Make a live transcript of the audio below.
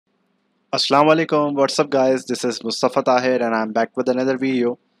Assalamu alaikum, what's up guys, this is Mustafa Tahir and I'm back with another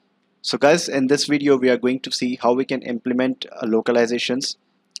video. So guys, in this video we are going to see how we can implement localizations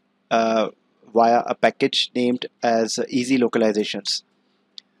uh, via a package named as Easy Localizations.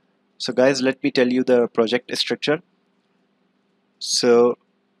 So guys, let me tell you the project structure. So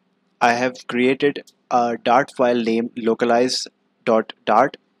I have created a Dart file named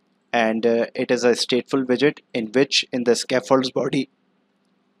localize.dart, and it is a stateful widget in which in the scaffold's body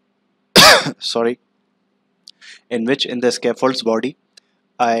sorry in the scaffold's body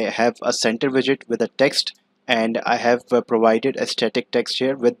I have a center widget with a text, and I have provided a static text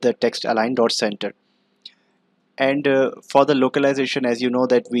here with the text align.center. And for the localization, as you know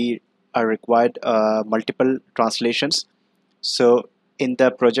that we are required multiple translations. So in the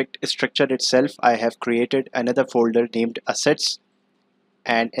project structure itself, I have created another folder named assets,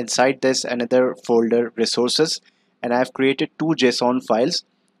 and inside this another folder resources, and I have created two JSON files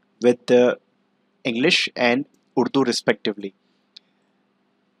with the English and Urdu respectively.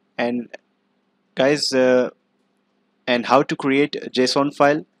 And guys, and how to create a JSON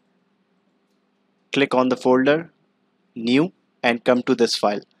file? Click on the folder new and come to this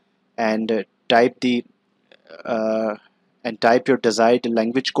file and uh, type your desired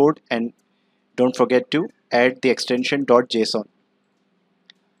language code, and don't forget to add the extension .json.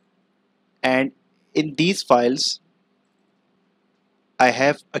 And in these files I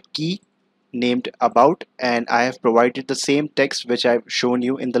have a key named about, and I have provided the same text which I've shown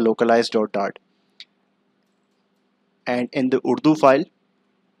you in the localize.dart. And in the Urdu file,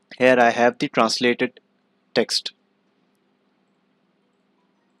 here I have the translated text.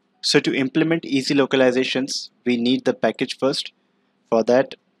 So to implement easy localizations, we need the package first. For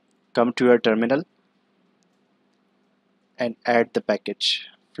that, come to your terminal and add the package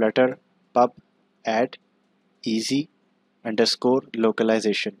flutter pub add easy underscore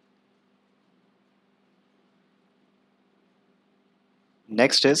localization.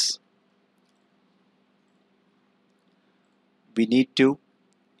 Next is we need to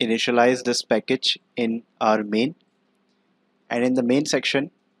initialize this package in our main, and in the main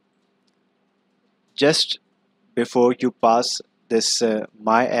section, just before you pass this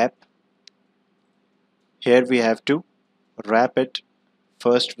my app, here we have to wrap it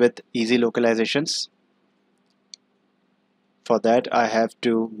first with easy localizations. For that I have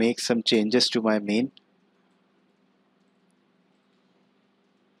to make some changes to my main.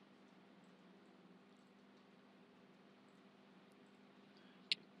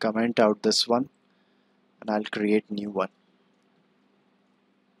 Comment out this one and I'll create new one.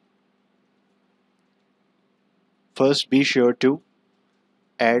 First, be sure to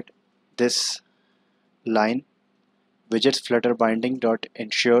add this line widgets flutter binding dot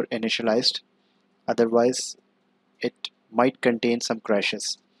ensure initialized, otherwise it might contain some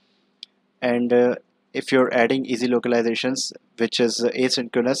crashes. And if you're adding easy localizations which is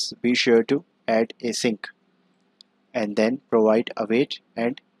asynchronous, be sure to add async and then provide await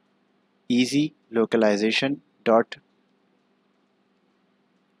and easy localization dot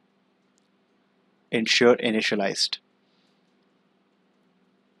ensure initialized,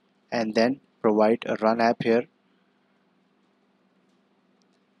 and then provide a run app here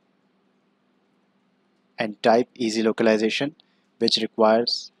and type easy localization, which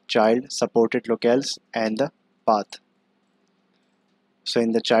requires child supported locales and the path. So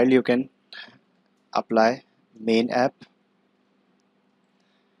in the child you can apply main app.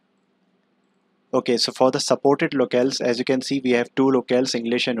 Okay, so for the supported locales, as you can see, we have two locales,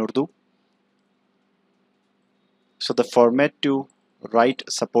 English and Urdu. So the format to write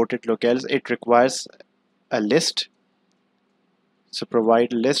supported locales, it requires a list. So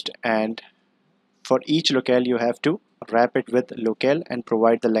provide list, and for each locale you have to wrap it with locale and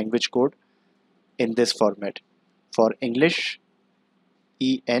provide the language code in this format. For English,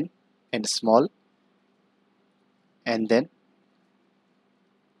 EN in small and then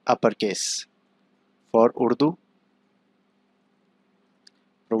uppercase. For Urdu,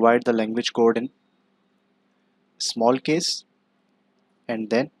 provide the language code in small case and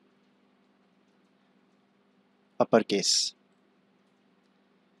then uppercase.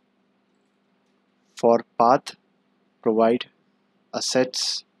 For path, provide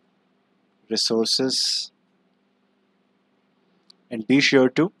assets, resources, and be sure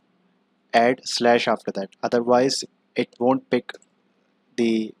to add slash after that, otherwise it won't pick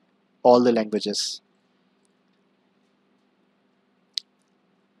all the languages.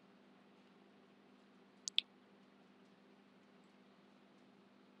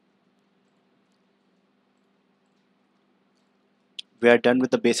 We are done with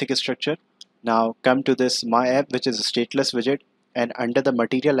the basic structure. Now come to this my app, which is a stateless widget. and under the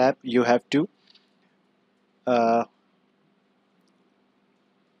material app uh,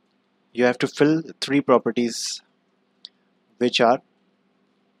 you have to fill three properties, which are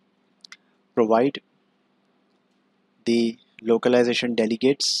provide the localization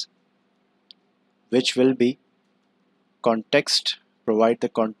delegates, which will be context, provide the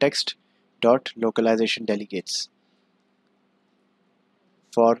context dot localization delegates.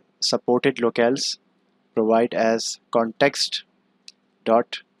 For supported locales, provide as context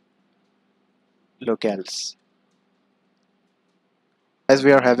dot locales. As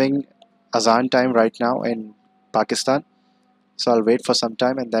we are having Azan time right now in Pakistan, so I'll wait for some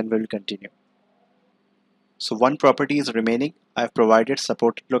time and then we'll continue. So one property is remaining. I've provided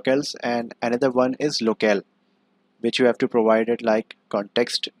supported locales, and another one is locale, which you have to provide it like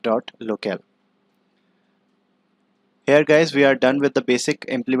context.locale. Here guys, we are done with the basic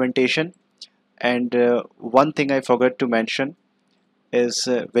implementation, and one thing I forgot to mention is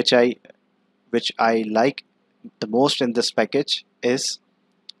which I like the most in this package is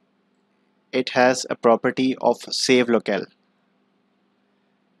it has a property of save locale.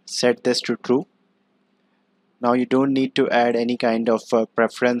 Set this to true. Now you don't need to add any kind of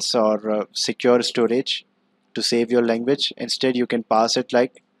preference or secure storage to save your language. Instead you can pass it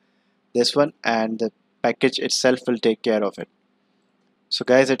like this one, and the package itself will take care of it. So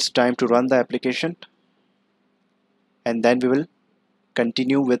guys, it's time to run the application, and then we will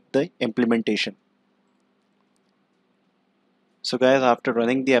continue with the implementation. So guys, after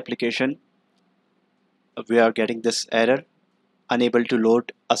running the application, we are getting this error, unable to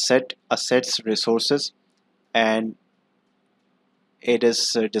load a set's resources, and it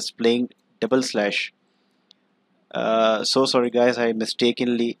is displaying double slash. So sorry guys, I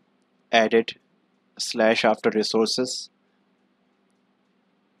mistakenly added slash after resources.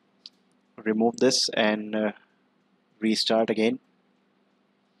 Remove this and restart again.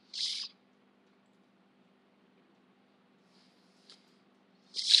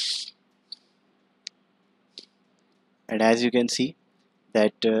 And as you can see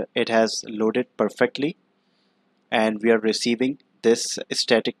that it has loaded perfectly, and we are receiving this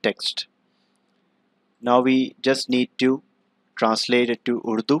static text. Now we just need to translate it to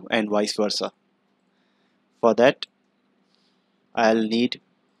Urdu and vice versa. For that, I'll need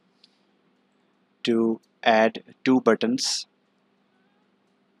to add two buttons,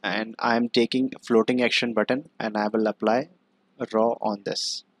 and I'm taking floating action button and I will apply raw on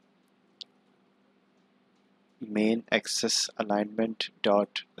this. Main axis alignment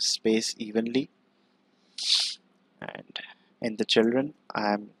dot space evenly, and in the children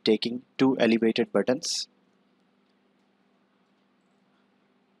I'm taking two elevated buttons.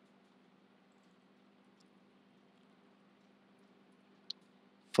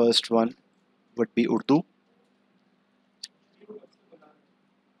 First one would be Urdu,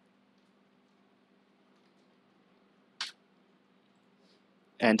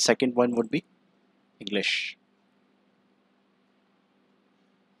 and second one would be English.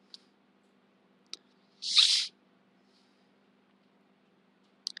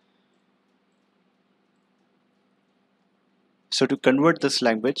 So to convert this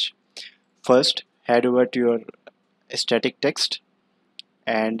language, first head over to your static text,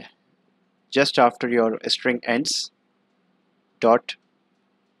 and just after your string ends dot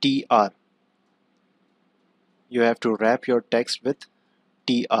tr, you have to wrap your text with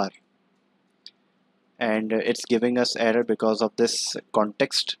tr, and it's giving us error because of this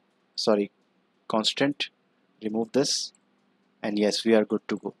constant. Remove this, and yes, we are good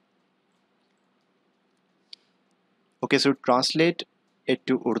to go. Okay, so translate it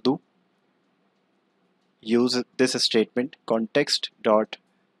to Urdu, use this statement context dot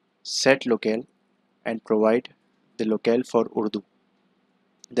set locale and provide the locale for Urdu,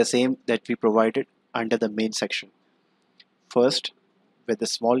 the same that we provided under the main section. First with the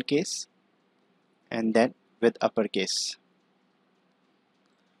small case and then with uppercase.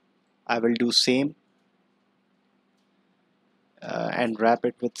 I will do same and wrap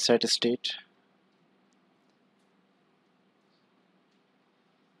it with set state.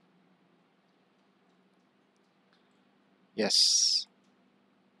 Yes.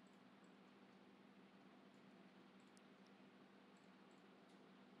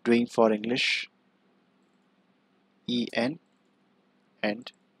 Doing for English EN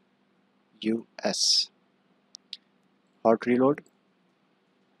and US. Hot reload.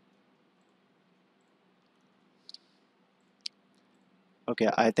 Okay,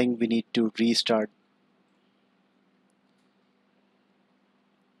 I think we need to restart.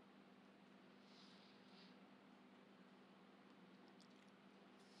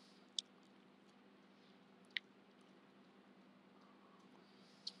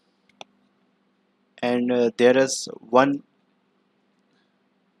 And there's one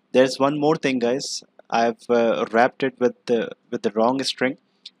more thing, guys. I've wrapped it with the wrong string.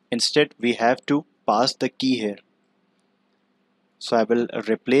 Instead, we have to pass the key here. So I will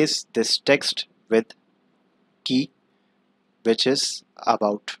replace this text with key, which is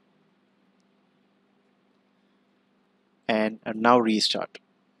about, and now restart.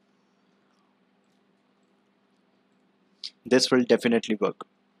 This will definitely work.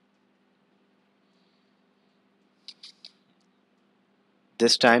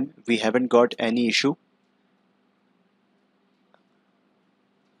 This time we haven't got any issue.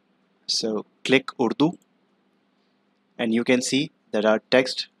 So click Urdu and you can see that our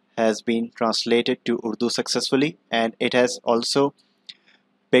text has been translated to Urdu successfully, and it has also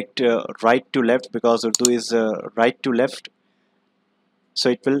picked right to left because Urdu is right to left, so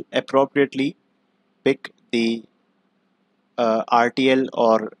it will appropriately pick the RTL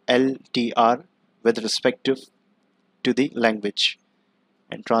or LTR with respect to the language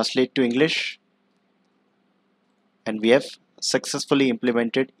and translate to English, and we have successfully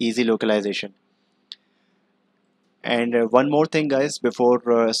implemented easy localization. And one more thing, guys,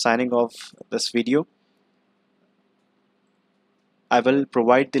 before signing off this video, I will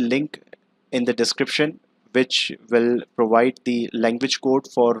provide the link in the description which will provide the language code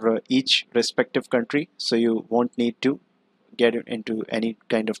for each respective country, so you won't need to get into any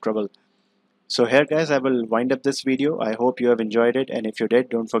kind of trouble. So here, guys, I will wind up this video. I hope you have enjoyed it, and if you did,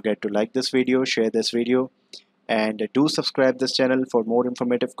 don't forget to like this video, share this video, and do subscribe this channel for more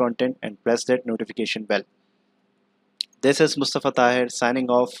informative content and press that notification bell. This is Mustafa Tahir signing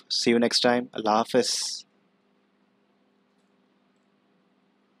off. See you next time. Allah Hafiz.